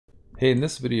Hey, in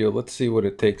this video, let's see what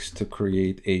it takes to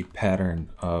create a pattern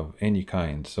of any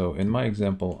kind. So in my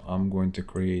example, I'm going to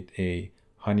create a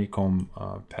honeycomb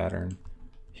pattern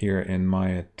here in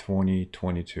Maya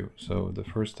 2022. So the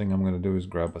first thing I'm going to do is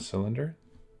grab a cylinder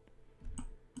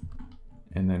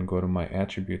and then go to my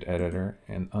attribute editor,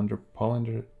 and under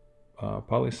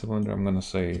polycylinder, I'm going to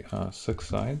say 6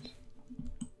 sides.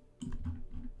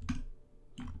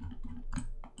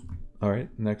 All right,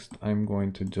 next I'm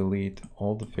going to delete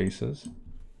all the faces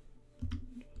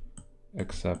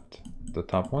except the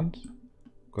top ones.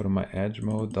 Go to my edge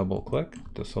mode, double click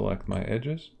to select my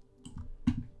edges,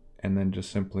 and then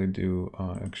just simply do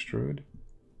extrude.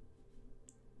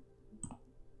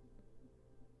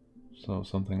 So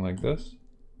something like this.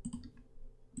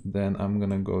 Then I'm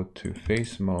gonna go to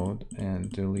face mode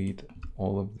and delete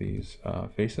all of these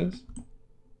faces.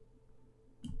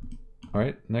 All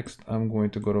right, next I'm going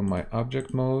to go to my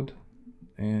object mode,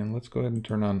 and let's go ahead and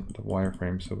turn on the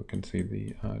wireframe so we can see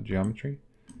the geometry.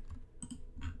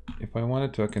 If I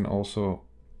wanted to, I can also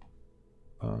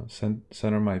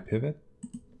center my pivot.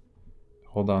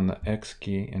 Hold on the X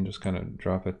key and just kind of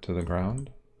drop it to the ground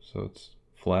so it's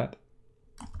flat.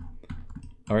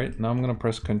 All right, now I'm going to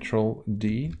press Control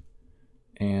D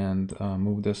and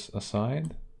move this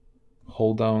aside.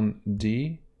 Hold down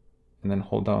D and then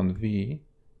hold down V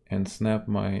and snap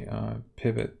my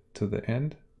pivot to the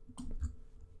end.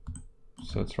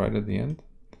 So it's right at the end.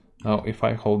 Now if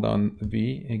I hold down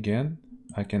V again,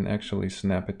 I can actually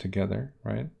snap it together,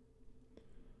 right?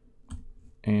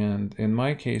 And in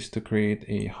my case, to create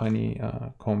a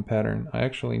honeycomb pattern, I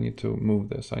actually need to move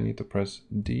this. I need to press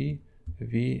D,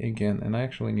 V again, and I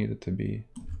actually need it to be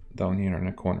down here in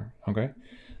the corner, okay?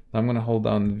 Now I'm gonna hold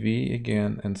down V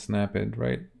again and snap it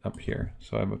right up here.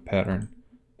 So I have a pattern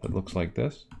that looks like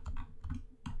this.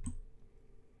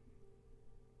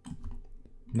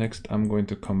 Next, I'm going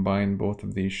to combine both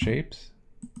of these shapes.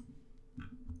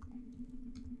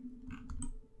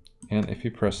 And if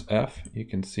you press F, you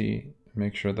can see,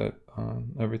 make sure that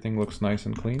everything looks nice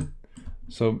and clean.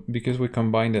 So because we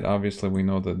combined it, obviously we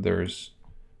know that there's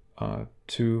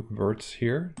 2 verts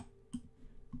here.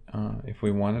 If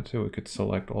we wanted to, we could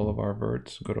select all of our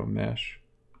verts, go to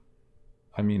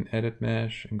edit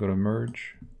mesh, and go to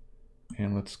merge.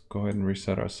 And let's go ahead and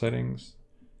reset our settings.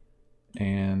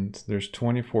 And there's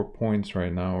 24 points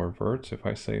right now, or verts. If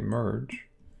I say merge,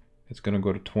 it's going to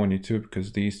go to 22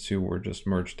 because these 2 were just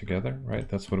merged together, right?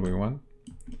 That's what we want.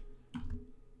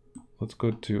 Let's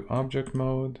go to object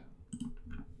mode.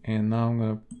 And now I'm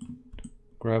going to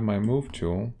grab my move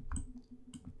tool.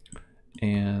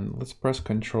 And let's press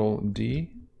Control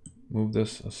D, move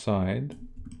this aside.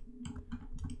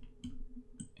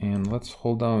 And let's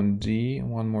hold down D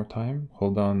one more time,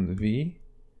 hold down V.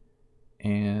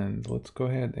 And let's go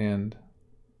ahead and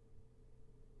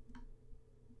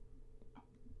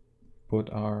put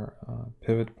our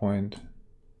pivot point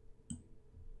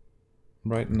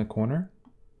right in the corner.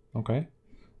 Okay,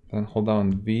 then hold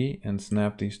down V and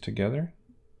snap these together.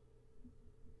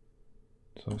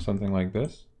 So something like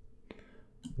this.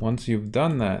 Once you've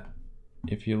done that,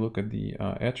 if you look at the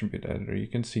attribute editor, you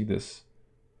can see this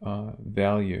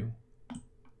value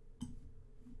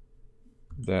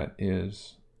that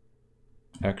is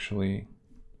actually,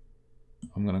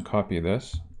 I'm going to copy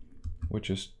this,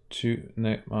 which is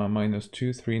minus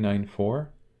 2394,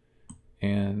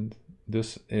 and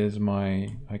this is my,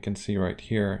 I can see right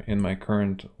here in my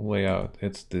current layout,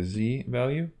 it's the Z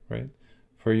value, right?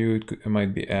 For you, it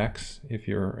might be X if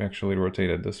you're actually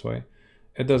rotated this way.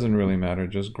 It doesn't really matter,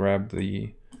 just grab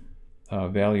the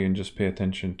value and just pay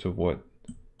attention to what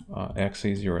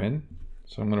axes you're in.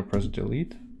 So I'm going to press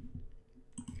delete.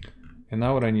 And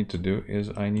now what I need to do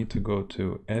is I need to go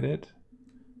to Edit,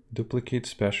 Duplicate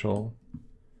Special.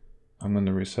 I'm going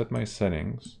to reset my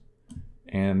settings.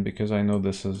 And because I know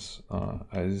this is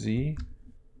a Z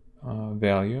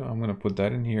value, I'm going to put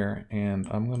that in here. And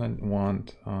I'm going to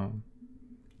want, I'm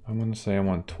going to say I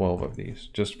want 12 of these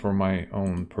just for my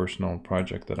own personal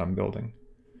project that I'm building.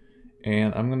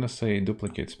 And I'm going to say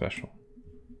Duplicate Special.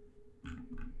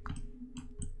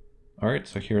 All right,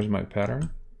 so here's my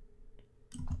pattern.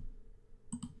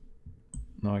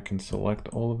 Now I can select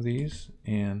all of these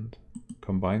and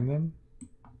combine them.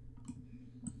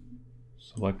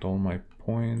 Select all my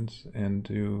points and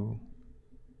do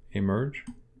a merge.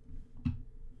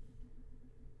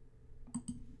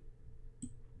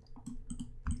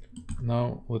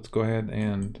 Now let's go ahead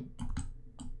and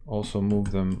also move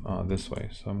them this way.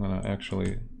 So I'm going to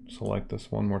actually select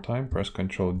this one more time, press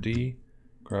Control D,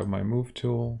 grab my move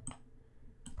tool,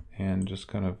 and just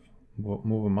kind of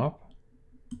move them up.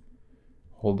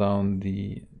 Hold down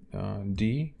the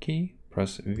D key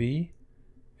press V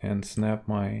and snap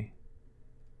my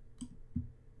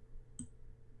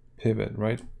pivot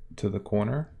right to the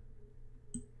corner.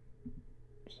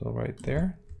 So right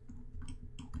there.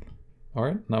 All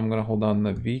right, now I'm going to hold on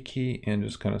the V key and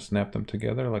just kind of snap them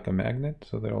together like a magnet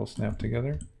so they all snap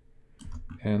together.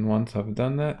 And once I've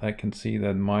done that, I can see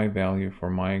that my value for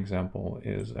my example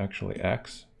is actually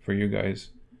X. For you guys,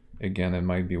 again, it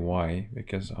might be Y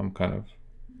because I'm kind of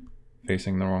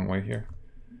facing the wrong way here.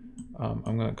 I'm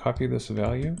going to copy this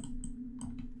value,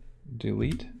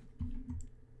 delete,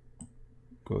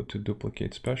 go to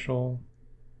duplicate special.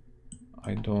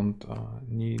 I don't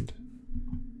need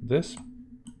this.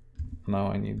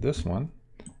 Now I need this one.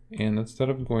 And instead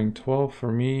of going 12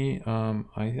 for me,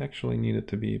 I actually need it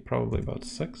to be probably about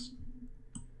 6.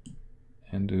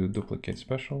 And do duplicate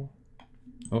special.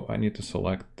 Oh, I need to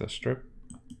select the strip.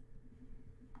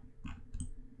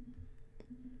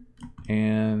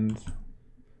 And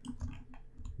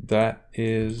that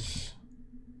is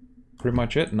pretty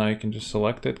much it. Now you can just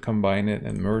select it, combine it,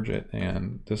 and merge it.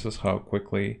 And this is how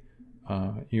quickly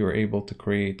you are able to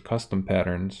create custom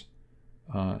patterns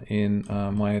in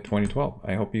Maya 2012.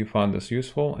 I hope you found this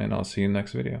useful, and I'll see you in the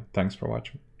next video. Thanks for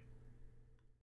watching.